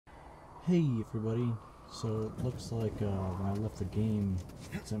Hey everybody, so it looks like when I left the game,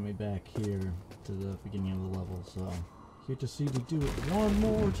 it sent me back here to the beginning of the level, so here to see me do it one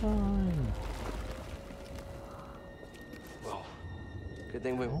more time! Well, good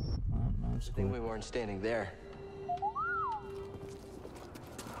thing we weren't standing there.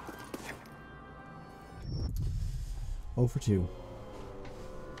 Oh for 2.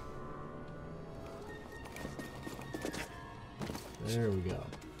 There we go.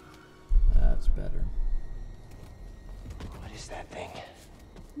 That's better. What is that thing?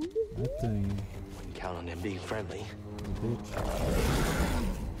 That thing. Wouldn't count on them being friendly. Bitch.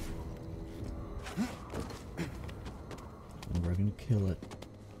 And we're gonna kill it.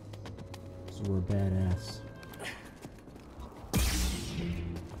 So we're badass.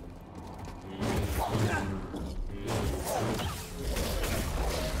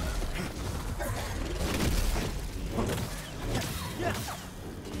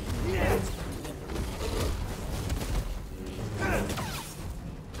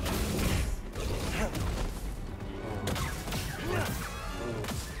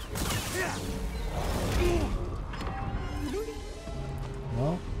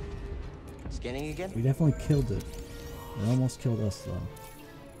 Well, Scanning again? we definitely killed it. It almost killed us though.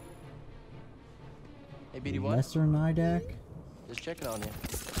 Hey, BD1. Lesser Nidak? Just checking on you.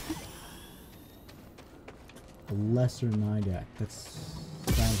 A lesser Nidak. That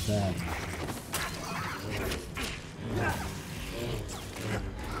sounds bad.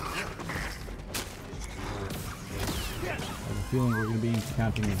 I have a feeling we're going to be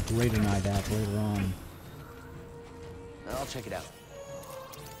encountering a greater Nidak later on. I'll check it out.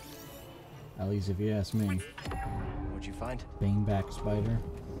 At least if you ask me. What'd you find? Baneback spider.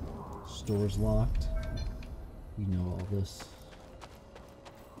 Store's locked. We know all this.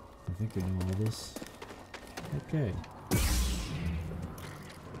 I think we know all this. Okay.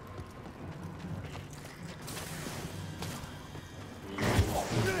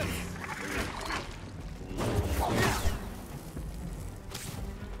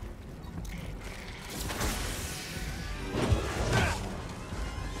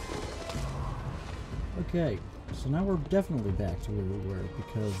 Okay, so now we're definitely back to where we were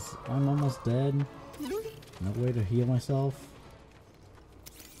because I'm almost dead. No way to heal myself.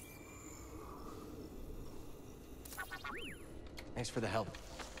 Thanks for the help.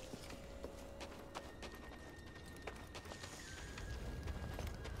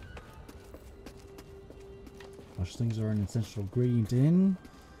 Such things are an essential ingredient in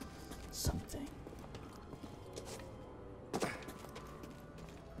something.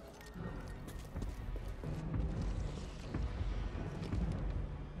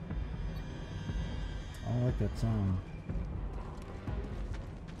 I like that song.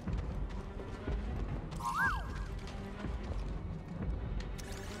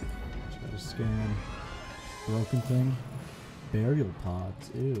 Just gotta scan. Broken thing. Burial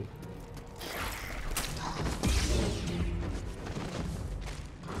pods. Ew.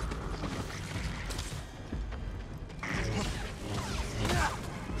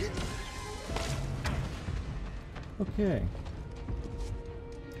 Okay.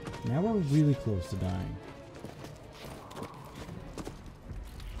 Now we're really close to dying.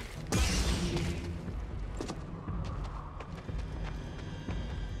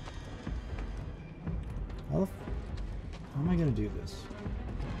 How am I gonna do this?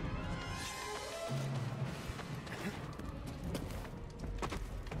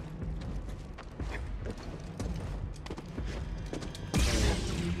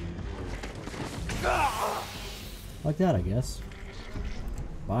 Like that, I guess.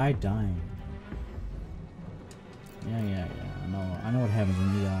 By dying. Yeah. I know what happens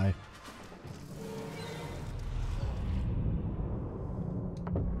when you die.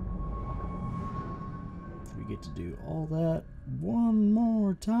 We get to do all that one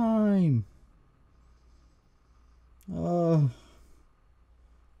more time.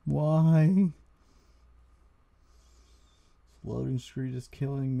 Why? Loading screen is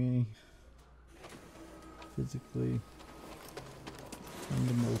killing me. Physically and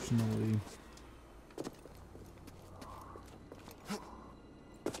emotionally.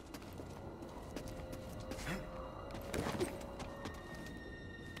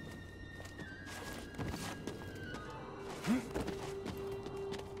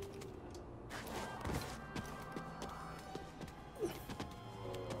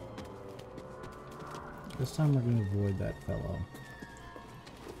 This time we're going to avoid that fellow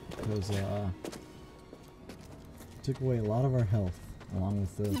because took away a lot of our health along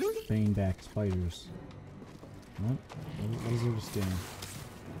with the baneback spiders. What is there to scan?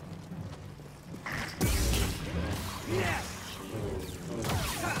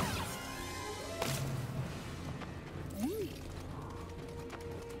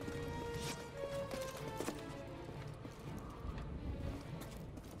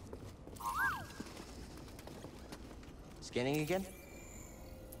 Scanning again?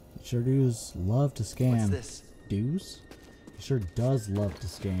 Sure does love to scan. What's this? Deuce? He sure does love to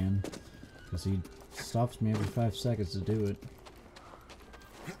scan. Because he stops me every 5 seconds to do it.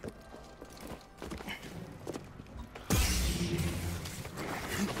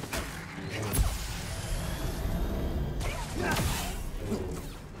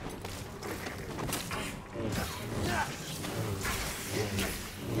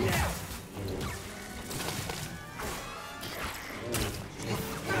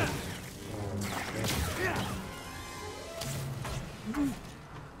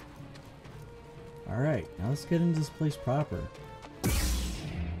 Alright, now let's get into this place proper. Is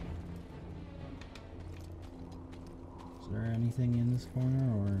there anything in this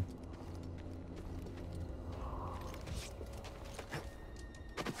corner, or...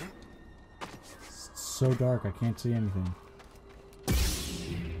 It's so dark, I can't see anything.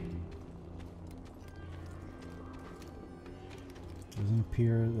 Doesn't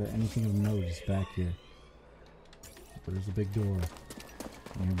appear that anything of note is back here. But there's a big door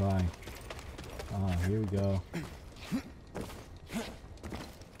nearby. Ah, here we go.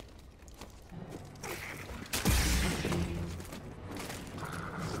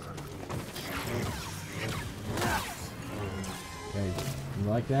 Okay, you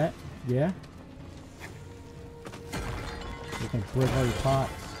like that? Yeah? You can break all your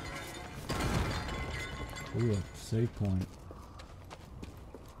pots. Ooh, a save point.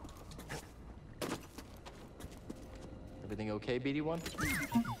 Everything okay, BD1?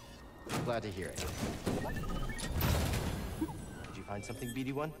 Glad to hear it. Did you find something,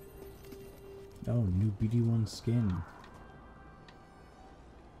 BD1? Oh, new BD1 skin.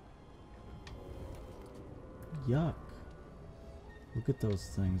 Yuck. Look at those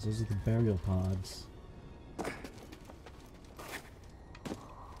things. Those are the burial pods.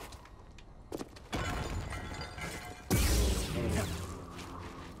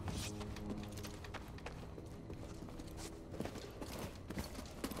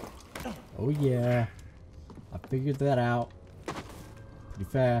 Oh yeah, I figured that out pretty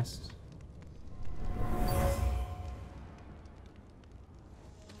fast.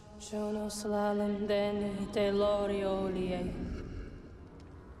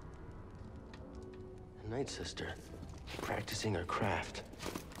 A night sister, practicing her craft.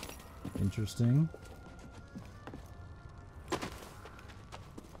 Interesting.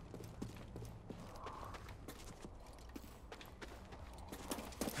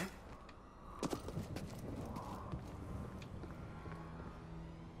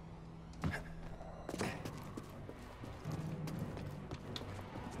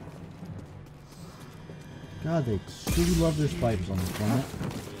 God, they truly love their spiders on this planet.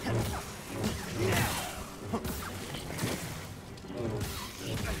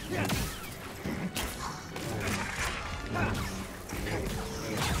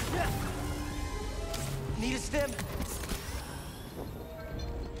 Need a stem?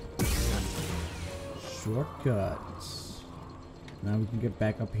 Shortcuts. Now we can get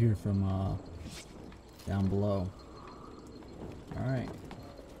back up here from down below. Alright.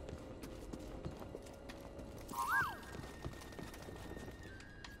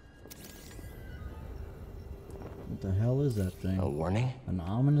 What the hell is that thing? A warning? An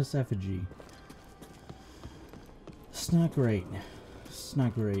ominous effigy. It's not great. It's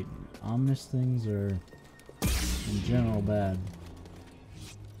not great. Ominous things are in general bad.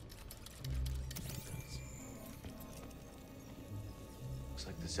 Looks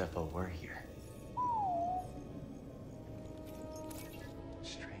like the Zepho were here.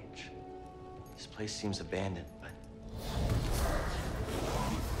 Strange. This place seems abandoned, but...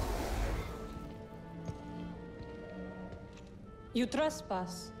 You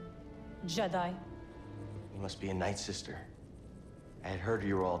trespass, Jedi. You must be a Night Sister. I had heard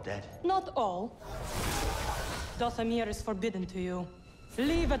you were all dead. Not all. Dothamir is forbidden to you.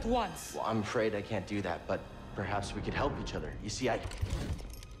 Leave at once. Well, I'm afraid I can't do that, but perhaps we could help each other. You see,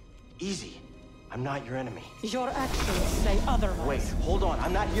 Easy. I'm not your enemy. Your actions say otherwise. Wait, hold on.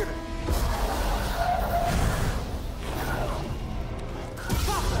 I'm not here to...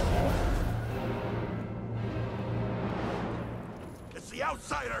 It's the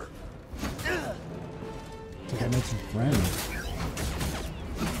outsider! I think I made some friends.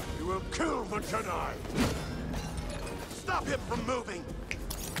 You will kill the Jedi! Stop him from moving!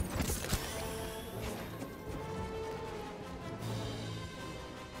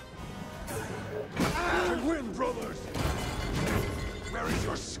 You win, brothers! Where is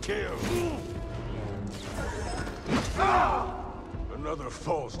your skill? Another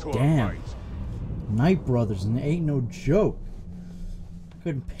falls to our Damn. might. Night Brothers, and they ain't no joke. I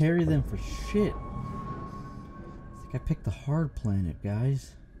couldn't parry them for shit. I think I picked the hard planet,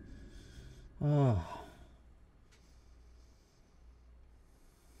 guys. Oh.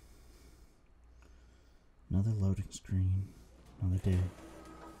 Another loading screen. Another day.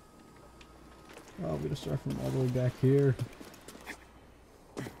 Oh, I'm gonna start from all the way back here.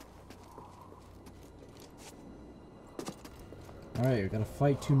 Alright, we gotta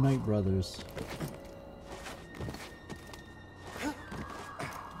fight two Night Brothers.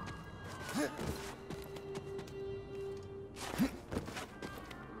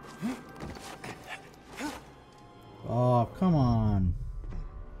 Oh, come on.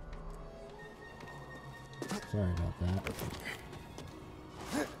 Sorry about that.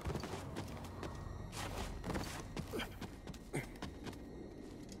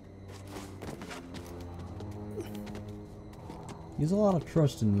 There's a lot of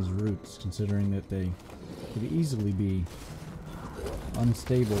trust in these roots, considering that they could easily be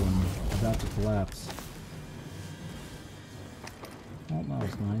unstable and about to collapse. Oh, that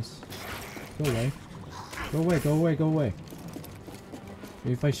was nice. Go away. Go away, go away, go away.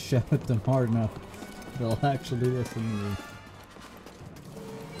 Maybe if I shout at them hard enough, they'll actually listen to me.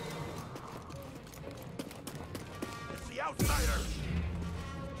 It's the outsider!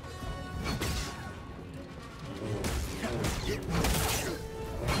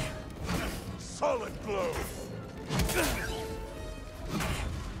 Solid blow!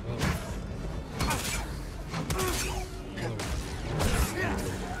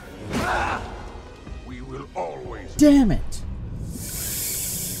 We will always... Damn it!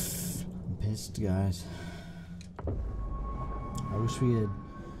 I'm pissed, guys. I wish we had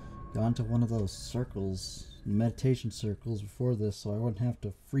gone to one of those circles, meditation circles before this, so I wouldn't have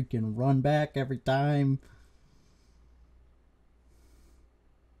to freaking run back every time.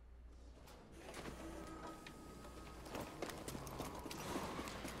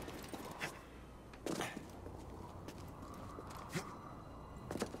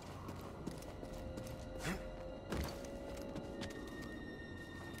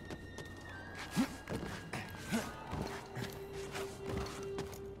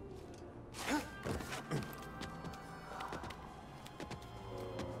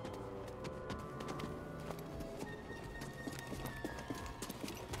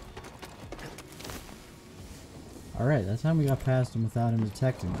 Alright, that time we got past him without him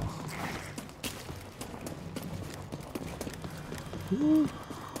detecting us. Woo.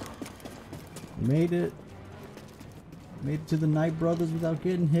 Made it. Made it to the Night Brothers without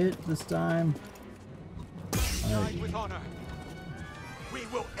getting hit this time. Die with honor. We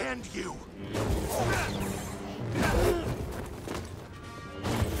will end you.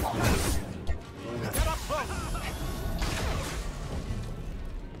 Get up close.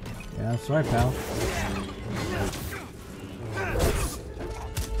 Yeah, that's right, pal.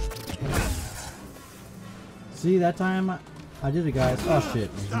 See, that time I did it, guys. Oh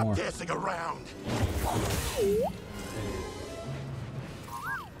shit, there's Stop more. dancing around.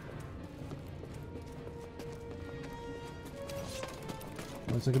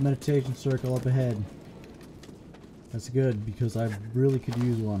 Looks like a meditation circle up ahead. That's good, because I really could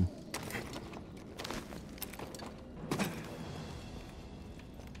use one.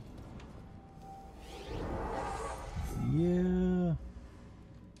 Yeah.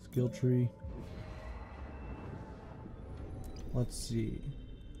 Skill tree. Let's see.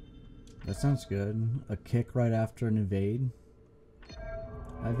 That sounds good. A kick right after an evade.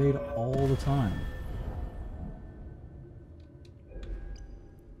 I evade all the time.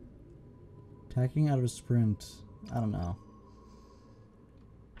 Attacking out of a sprint. I don't know.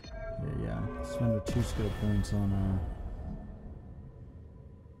 Yeah. Spend 2 skill points on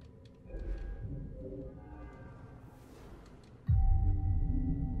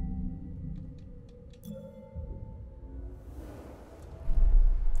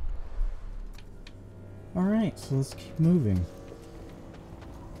Alright, so let's keep moving.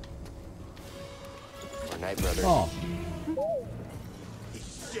 Our Night Brothers. Oh. He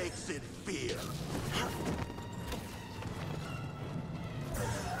shakes in fear.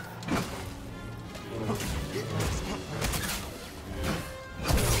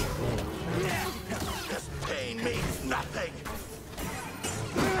 This pain means nothing.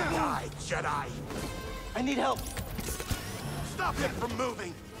 Die, Jedi. I need help. Stop him from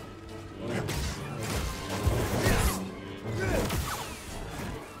moving.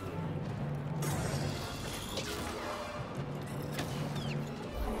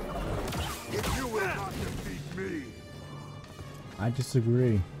 You will not defeat me. I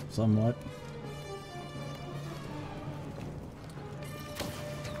disagree, somewhat.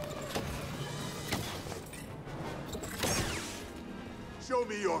 Show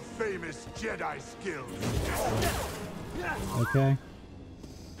me your famous famous Jedi skills. Okay.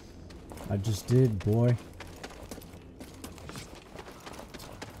 I just did, boy.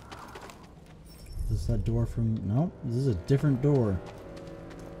 Is this that door from... No, this is a different door.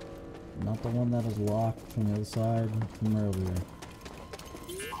 Not the one that is locked from the other side from earlier.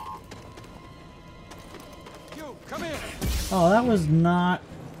 You, come here! Oh, that was not...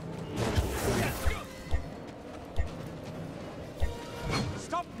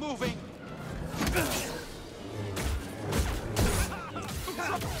 Stop moving!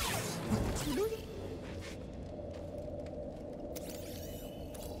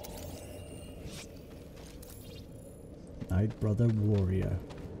 Night Brother Warrior.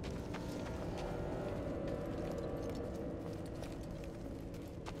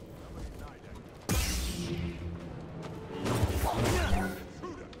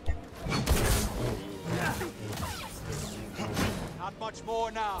 Not much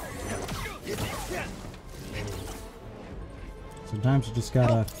more now. Sometimes you just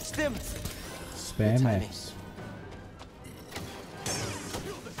gotta Stim! spam timing. X.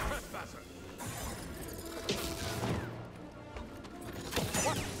 Kill this trespasser.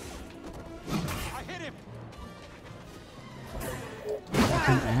 What? I hit him.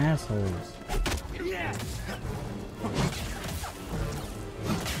 Fucking assholes.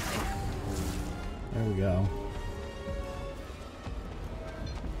 There we go.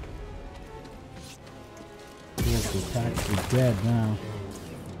 Feels the attacks are dead now.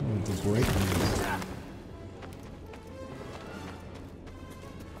 Oh, the break news.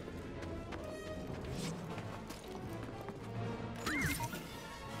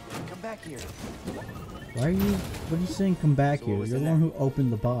 Come back here. Why are you... What are you saying come back So here? what was You're the in one there? who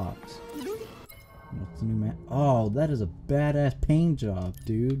opened the box. What's the new man? Oh, that is a badass paint job,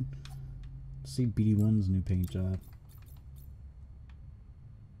 dude. See BD1's new paint job.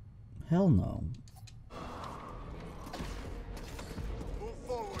 Hell no. Move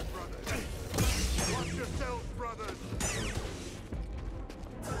forward, brothers. Watch yourselves, brothers.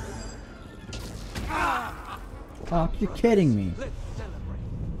 Fuck, you're kidding me. Let's celebrate.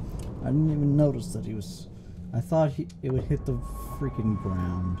 I didn't even notice that he was... I thought it would hit the freaking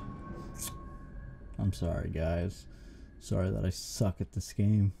ground. I'm sorry, guys. Sorry that I suck at this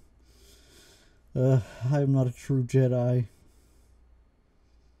game. I am not a true Jedi.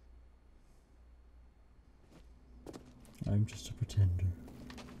 I'm just a pretender.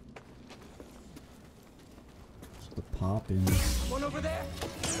 So the pop in. One over there!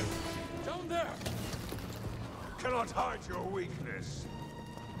 Down there. Cannot hide your weakness.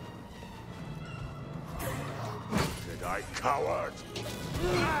 Jedi coward.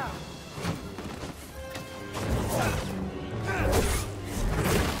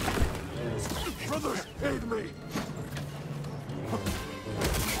 Brothers, aid me.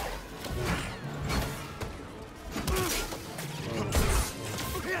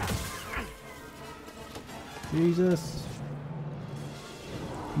 Jesus.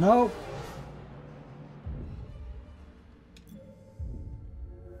 Nope.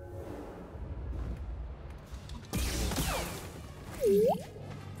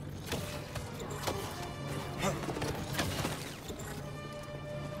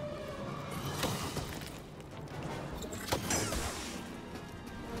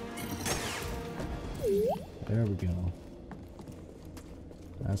 There we go.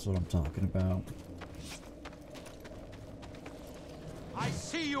 That's what I'm talking about. I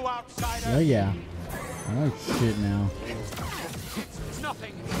see you, outsider. Oh yeah. Oh shit now. It's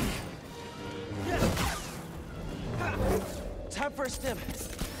nothing. Time for a stim.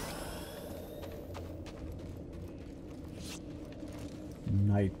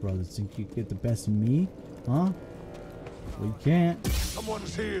 Night brothers, think you get the best of me? Huh? Well, you can't.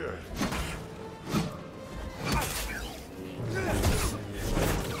 Someone's here.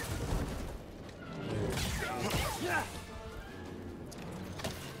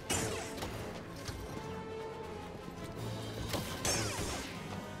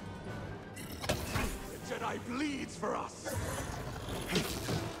 The Jedi bleeds for us.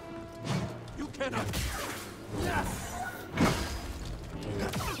 You cannot.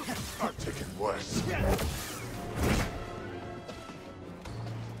 I'm taking worse.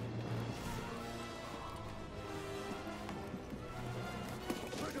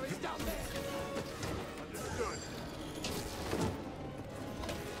 Murder is down there. Understood.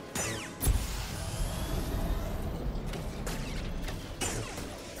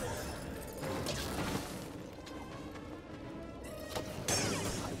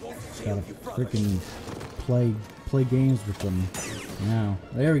 Just gotta freaking play games with them. Now,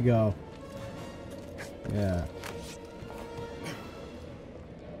 there we go. Yeah.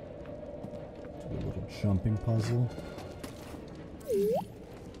 jumping puzzle.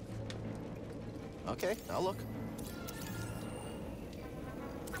 Okay, I'll look.